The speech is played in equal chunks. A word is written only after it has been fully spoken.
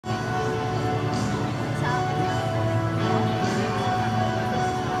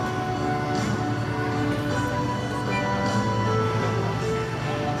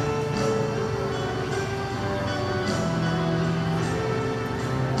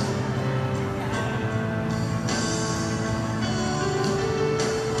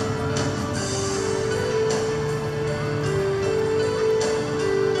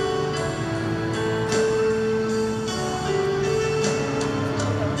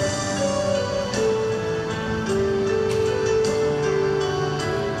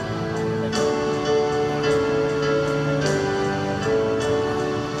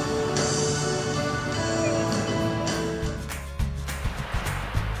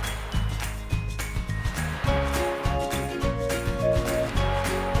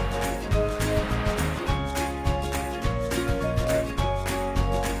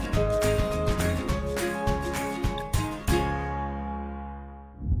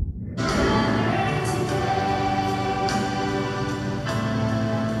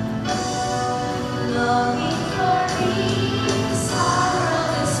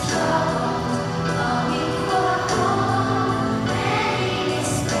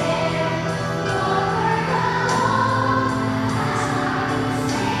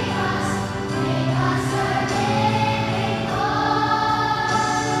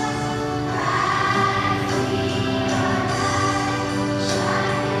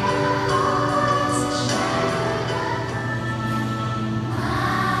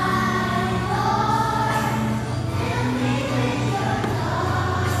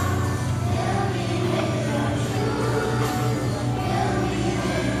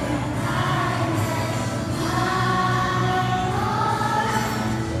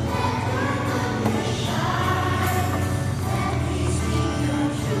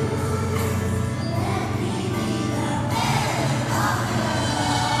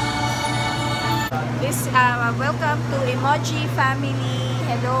Welcome to Emoji family.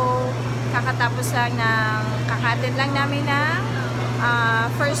 Hello. Kakatapos lang ng kakatin lang namin ng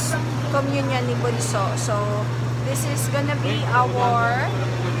first communion ni Bunso. So, this is gonna be our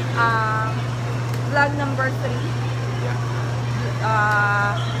vlog number 3.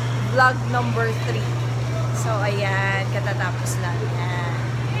 Vlog number 3. So, ayan. Katatapos lang. Ayan.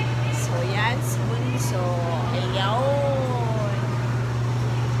 So, yan. Si Bunso. Ayaw.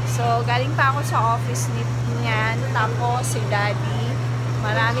 So, galing pa ako sa office niyan. Tapos, si Daddy,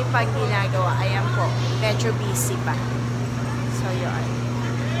 marami pang ginagawa. Ayan po, medyo busy pa. So, yun.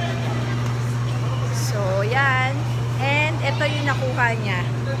 So, yan. And, ito yung nakuha niya.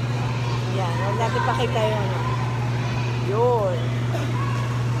 Yan. Huwag natin pakita yun. Yun.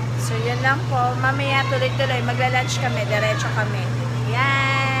 So, yun lang po. Mamaya, tuloy-tuloy. Magla-lunch kami. Diretso kami.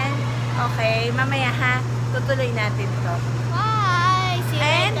 Yan. Okay. Mamaya, ha? Tutuloy natin to.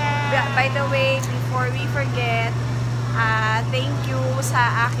 And, by the way, before we forget, thank you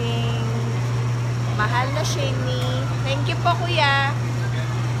sa aking mahal na Shani. Thank you po, Kuya.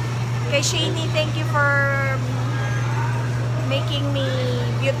 Kay Shani, thank you for making me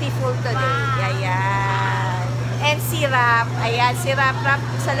beautiful today. Ayan. And si Rap. Ayan, si Rap. Rap,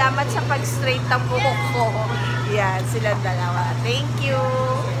 salamat sa pag-straight ng buhok ko. Ayan, silang dalawa. Thank you.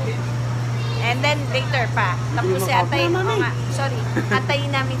 And then later pa. Tapos si atayin atayin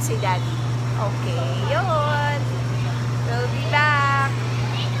namin si Daddy. Okay, yun. We'll be back.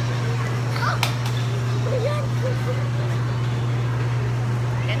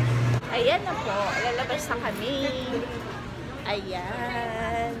 Ayan na po. Lalabas na kami.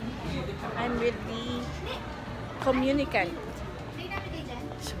 Ayan. I'm with the communicant.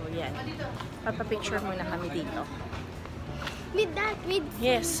 So, yan. Papapicture muna kami dito. With that, with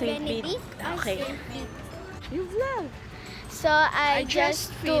yes, Benedict. Okay. You vlog. So I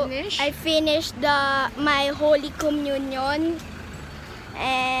just finished. I finished my Holy Communion,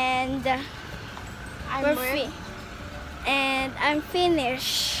 and I'm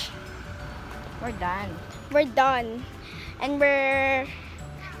finished. We're done. We're done, and we're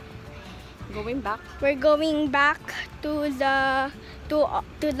going back. We're going back to the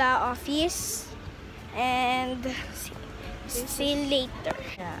office, and see you later.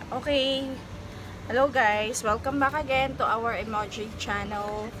 Yeah. Okay. Hello guys. Welcome back again to our Emoji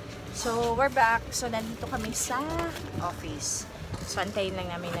channel. So, we're back. So, nandito kami sa office. So, antayin lang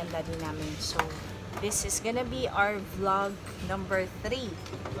namin ang daddy namin. So, this is gonna be our vlog number 3.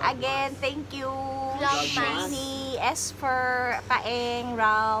 Again, thank you Shani, Esper, Paeng,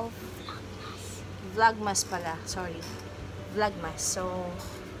 Ralph. Vlogmas pala. Sorry. Vlogmas. So,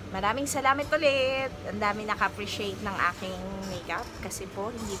 maraming salamat ulit. Ang dami naka-appreciate ng aking makeup kasi po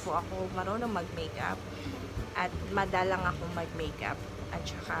hindi po ako marunong mag-makeup at madalang ako mag-makeup at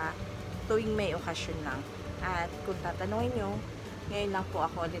saka tuwing may okasyon lang. At kung tatanungin nyo, ngayon lang po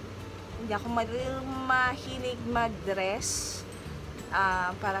ako ulit. Hindi ako mahilig mag-dress.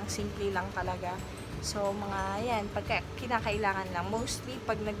 Parang simple lang talaga. So, mga yan, pagka kinakailangan lang. Mostly,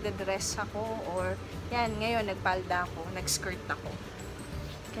 pag nagda-dress ako or yan, ngayon nagpalda ako, nag-skirt ako.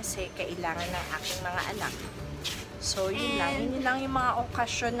 Kasi kailangan ng aking mga anak. So, yun lang. Yun lang yung mga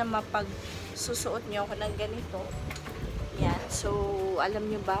okasyon na mapagsusuot nyo ako ng ganito. Yan. So, alam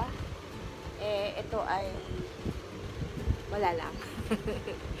nyo ba? Ito ay wala lang.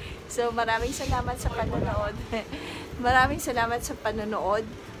 So, maraming salamat sa panonood. Maraming salamat sa panonood.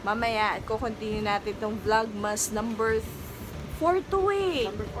 Mamaya, kukontinue natin itong Vlogmas number 4 to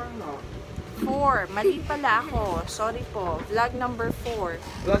eh. Number 4 no? 4. Mali pala ako. Sorry po. Vlog number 4.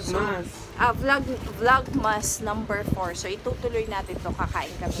 Vlogmas. Vlogmas number 4. So, itutuloy natin to.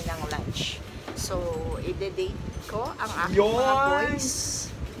 Kakain kami ng lunch. So, i-date ko ang aking mga boys.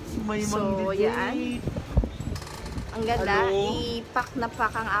 May so, yan. Ang ganda. Hello? I-pack na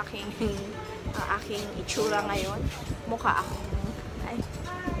pack ang aking itsura ngayon. Mukha ako. Ay.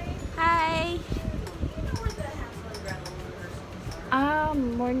 Hi!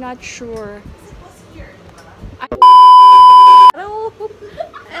 We're not sure.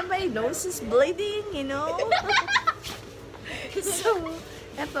 And my nose is bleeding, you know? So,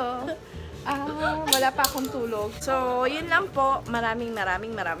 eto. Wala pa akong tulog. So, yun lang po. Maraming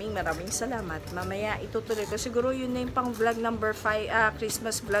salamat. Mamaya itutuloy ko. Siguro yun na yung pang vlog number 5,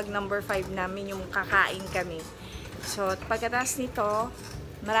 Christmas vlog number 5 namin, yung kakain kami. So, pagkatapos nito,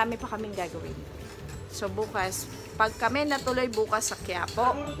 marami pa kaming gagawin. So, bukas, pag kami natuloy bukas sa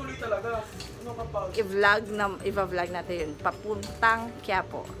Quiapo, i-vlog natin yun. Papuntang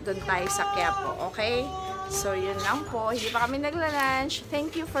Quiapo. Doon tayo sa Quiapo. Okay? So, yun lang po. Hindi pa kami nagla-lunch.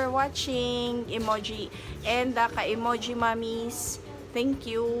 Thank you for watching, Emoji. And ka-Emoji Mommies, thank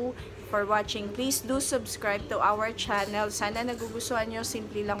you. for watching. Please do subscribe to our channel. Sana nagugustuhan nyo.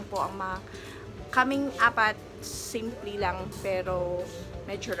 Simple lang po ang mga kaming apat. Simple lang, pero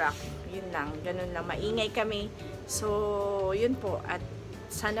medyo rock. Yun lang. Ganun lang. Maingay kami. So, yun po. At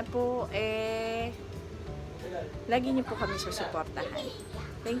sana po, lagi nyo po kami susuportahan.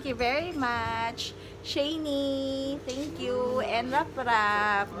 Thank you very much. Shani, thank you. And Rap,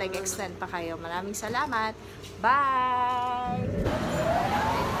 nag-extend pa kayo. Maraming salamat. Bye!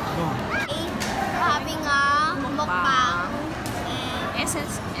 Having a mukbang and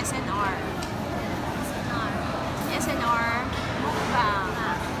SNR. Mukbang.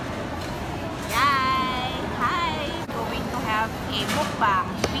 Yay! Hi! Going to have a mukbang.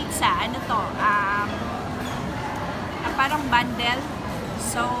 Pizza. Ano to? Parang bundle.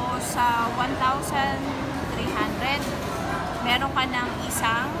 So, sa 1,300, meron ka ng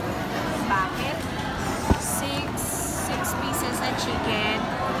isang bucket, 6 pieces na chicken,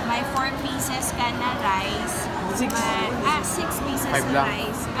 may 4 pieces ka na rice, 6 pieces na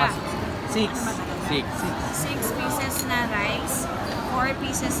rice, 6 pieces na rice, 4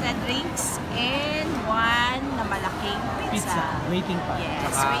 pieces na drinks, and 1 na malaking pizza. Waiting pa.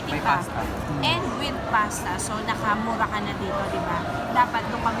 Yes, Saka waiting may pa. pasta. And with pasta. So, nakamura ka na dito, di ba?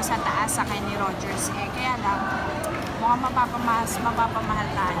 Dapat doon kami sa taas sa kay ni Rogers. Kaya lang, mukhang mapapamahal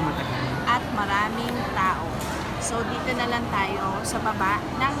tayo. At maraming tao. So, dito na lang tayo sa baba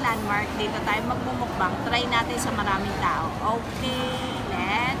ng landmark. Dito tayo magmumukbang. Try natin sa maraming tao. Okay,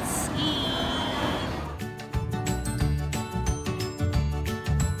 let's eat!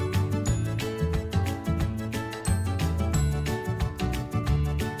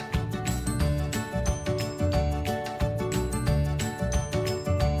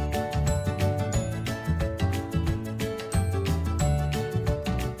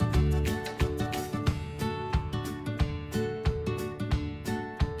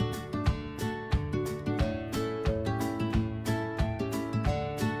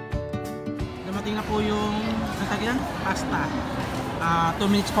 Dumating na po yung pasta.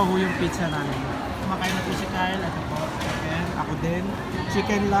 2 minutes pa po yung pizza namin. Kumakain na po si Kyle. Ito po, chicken. Ako din.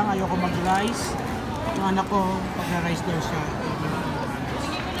 Chicken lang, ayoko mag-rice. Yung anak ko, pag na-rice daw siya.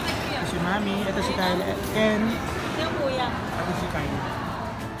 Ito si Mami. Ito si Kyle. Ken. Ito si Kyle.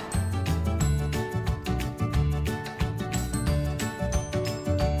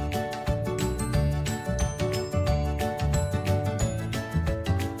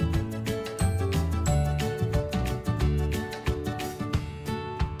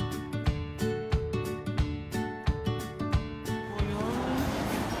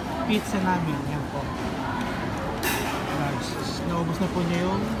 Pizza namin, yan po. Naubos na po niya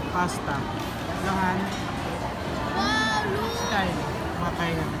yung pasta. Kailangan si Kyle,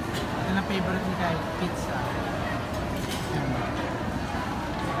 kumakain. Yan ang favorite ni Kyle, pizza. Yan.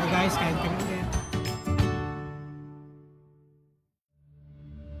 Okay guys, kain kami ulit.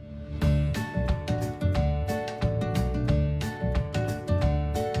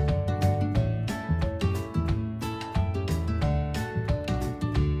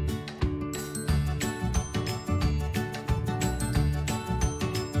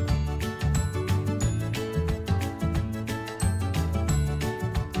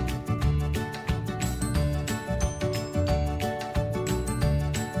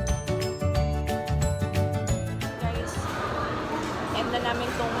 Na namin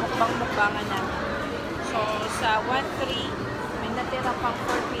itong mukbangan namin. So, sa 1.3, may natira pang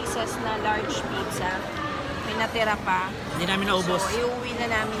 4 pieces na large pizza. May natira pa. Hindi namin naubos. So, iuwi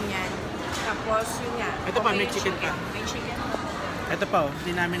na namin yan. Tapos, yun nga. Ito pa, may chicken pa. May chicken pa. Ito pa,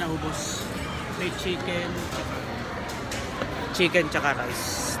 hindi namin naubos. May chicken tsaka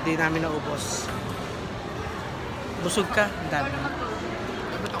rice. Hindi namin naubos. Busog ka? Ang dami.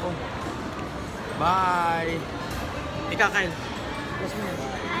 Dapat ako. Bye! Ikaw, Kyle.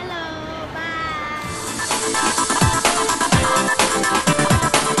 hello, bye!